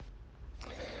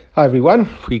Hi everyone,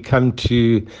 we come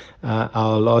to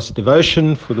our last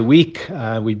devotion for the week.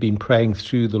 We've been praying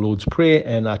through the Lord's Prayer,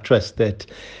 and I trust that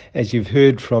as you've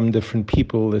heard from different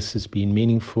people, this has been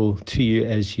meaningful to you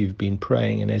as you've been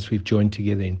praying and as we've joined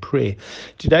together in prayer.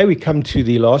 Today we come to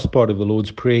the last part of the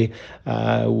Lord's Prayer,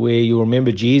 where you'll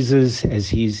remember Jesus as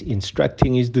he's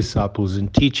instructing his disciples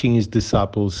and teaching his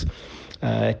disciples,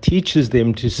 teaches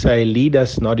them to say, "Lead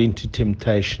us not into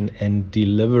temptation and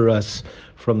deliver us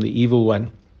from the evil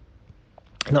one."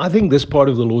 And I think this part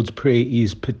of the Lord's Prayer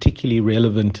is particularly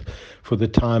relevant for the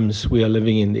times we are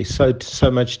living in. There's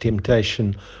so much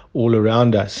temptation all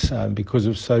around us because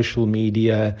of social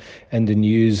media and the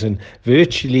news, and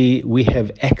virtually we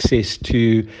have access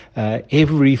to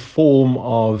every form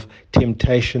of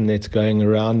temptation that's going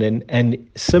around, and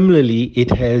similarly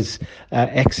it has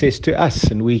access to us,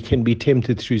 and we can be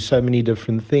tempted through so many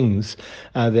different things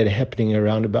that are happening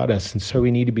around about us, and so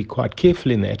we need to be quite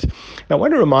careful in that. And I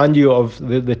want to remind you of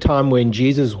the time when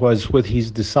Jesus was with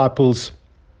his disciples.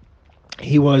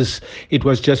 It was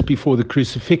just before the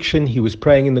crucifixion. He was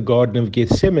praying in the Garden of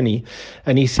Gethsemane,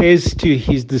 and he says to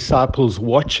his disciples,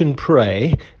 "Watch and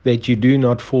pray that you do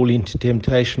not fall into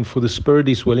temptation, for the spirit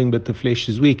is willing, but the flesh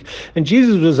is weak." And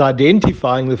Jesus was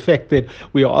identifying the fact that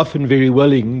we are often very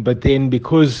willing, but then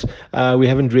because we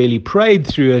haven't really prayed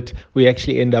through it, we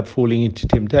actually end up falling into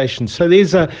temptation. So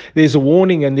there's a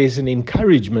warning and there's an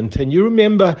encouragement. And you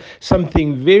remember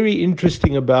something very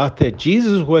interesting about that.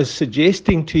 Jesus was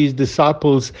suggesting to his disciples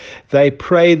they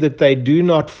pray that they do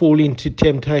not fall into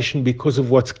temptation because of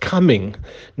what's coming,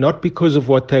 not because of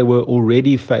what they were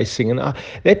already facing. And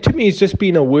that to me has just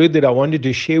been a word that I wanted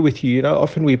to share with you. You know,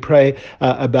 often we pray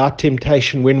about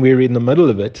temptation when we're in the middle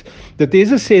of it, that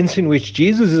there's a sense in which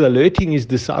Jesus is alerting his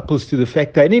disciples to the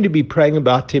fact they need to be praying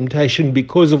about temptation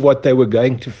because of what they were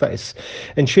going to face.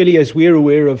 And surely as we're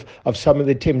aware of some of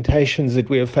the temptations that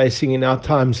we are facing in our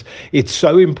times, it's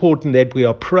so important that we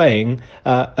are praying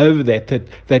over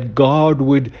that God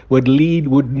would lead,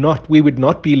 we would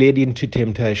not be led into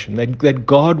temptation, that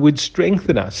God would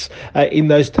strengthen us in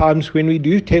those times when we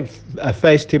do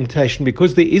face temptation,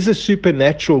 because there is a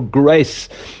supernatural grace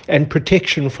and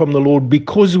protection from the Lord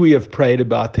because we have prayed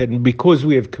about that and because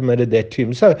we have committed that to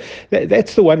him. So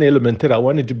that's the one element that I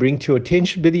wanted to bring to your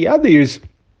attention. But the other is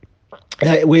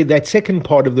where that second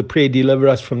part of the prayer, deliver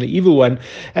us from the evil one,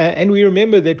 and we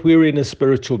remember that we're in a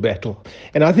spiritual battle.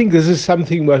 And I think this is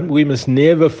something we must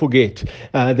never forget,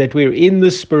 that we're in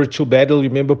this spiritual battle.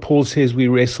 Remember, Paul says we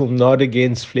wrestle not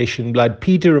against flesh and blood.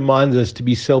 Peter reminds us to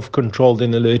be self-controlled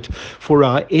and alert, for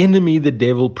our enemy, the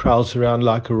devil, prowls around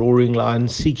like a roaring lion,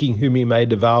 seeking whom he may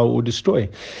devour or destroy.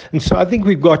 And so I think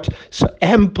we've got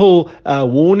ample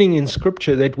warning in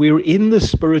Scripture that we're in the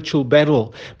spiritual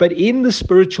battle. But in the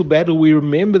spiritual battle, we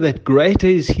remember that greater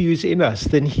is he who is in us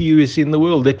than he who is in the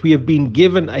world, that we have been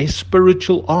given a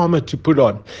spiritual armor to put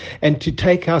on and to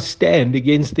take our stand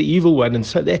against the evil one. And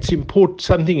so that's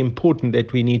something important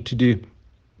that we need to do.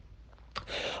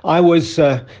 I was,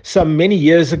 many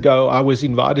years ago, I was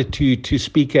invited to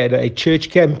speak at a church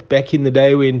camp back in the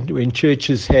day when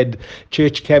churches had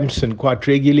church camps, and quite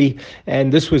regularly.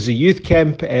 And this was a youth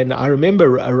camp. And I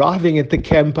remember arriving at the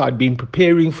camp. I'd been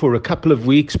preparing for a couple of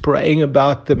weeks, praying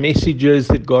about the messages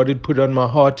that God had put on my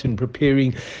heart and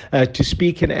preparing to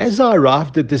speak. And as I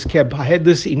arrived at this camp, I had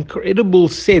this incredible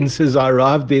sense as I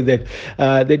arrived there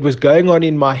that was going on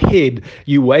in my head.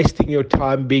 You're wasting your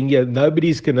time being here.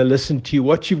 Nobody's going to listen to you.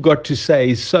 What you've got to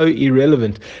say is so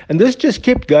irrelevant. And this just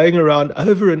kept going around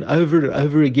over and over and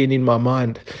over again in my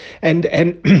mind. And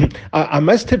I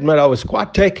must admit, I was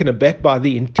quite taken aback by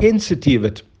the intensity of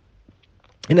it.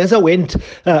 And as I went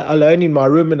alone in my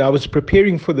room and I was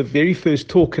preparing for the very first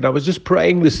talk, and I was just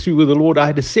praying this through with the Lord, I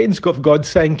had a sense of God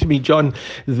saying to me, "John,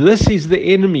 this is the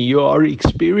enemy. You are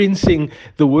experiencing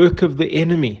the work of the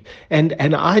enemy." And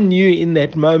I knew in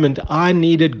that moment I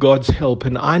needed God's help,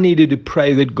 and I needed to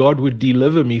pray that God would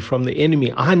deliver me from the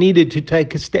enemy. I needed to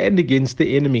take a stand against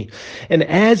the enemy. And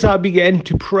as I began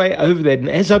to pray over that, and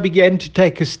as I began to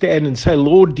take a stand and say,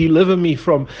 "Lord, deliver me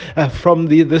from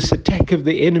this attack of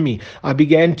the enemy," I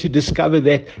began to discover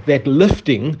that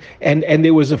lifting, and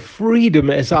there was a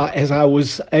freedom as I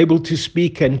was able to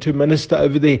speak and to minister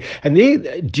over there. And there,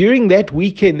 during that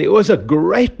weekend, there was a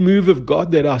great move of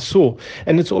God that I saw.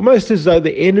 And it's almost as though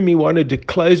the enemy wanted to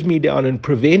close me down and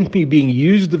prevent me being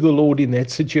used of the Lord in that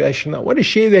situation. I want to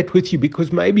share that with you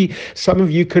because maybe some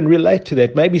of you can relate to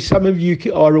that. Maybe some of you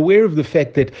are aware of the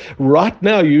fact that right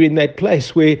now you're in that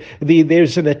place where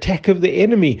there's an attack of the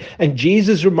enemy. And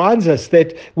Jesus reminds us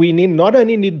that we need not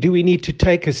only do we need to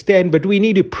take a stand, but we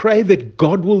need to pray that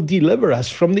God will deliver us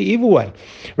from the evil one.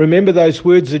 Remember those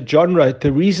words that John wrote,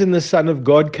 the reason the Son of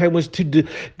God came was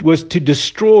to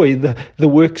destroy the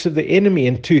works of the enemy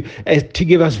and to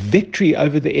give us victory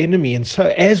over the enemy. And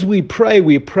so as we pray,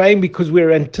 we're praying because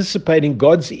we're anticipating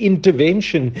God's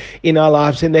intervention in our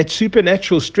lives and that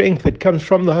supernatural strength that comes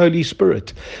from the Holy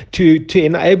Spirit to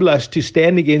enable us to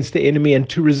stand against the enemy and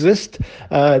to resist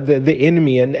the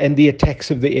enemy and the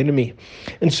attacks of the enemy.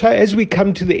 And so as we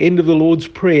come to the end of the Lord's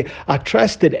Prayer, I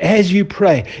trust that as you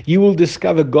pray, you will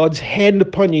discover God's hand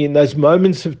upon you in those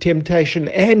moments of temptation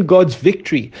and God's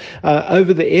victory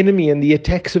over the enemy and the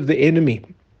attacks of the enemy.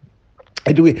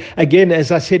 And again,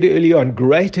 as I said earlier on,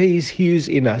 greater is He who is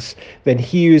in us than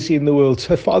he who is in the world.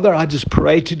 So, Father, I just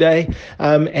pray today,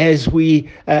 as we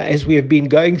have been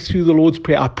going through the Lord's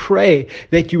Prayer, I pray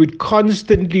that you would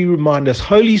constantly remind us,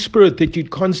 Holy Spirit, that you'd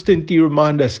constantly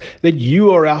remind us that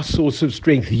you are our source of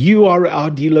strength, you are our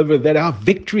deliverer, that our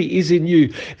victory is in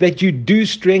you, that you do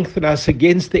strengthen us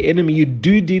against the enemy, you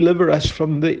do deliver us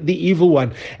from the evil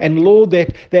one. And Lord,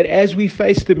 that as we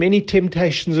face the many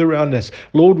temptations around us,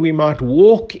 Lord, we might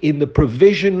walk in the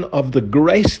provision of the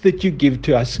grace that you give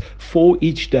to us for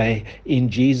each day. In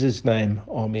Jesus' name,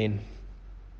 amen.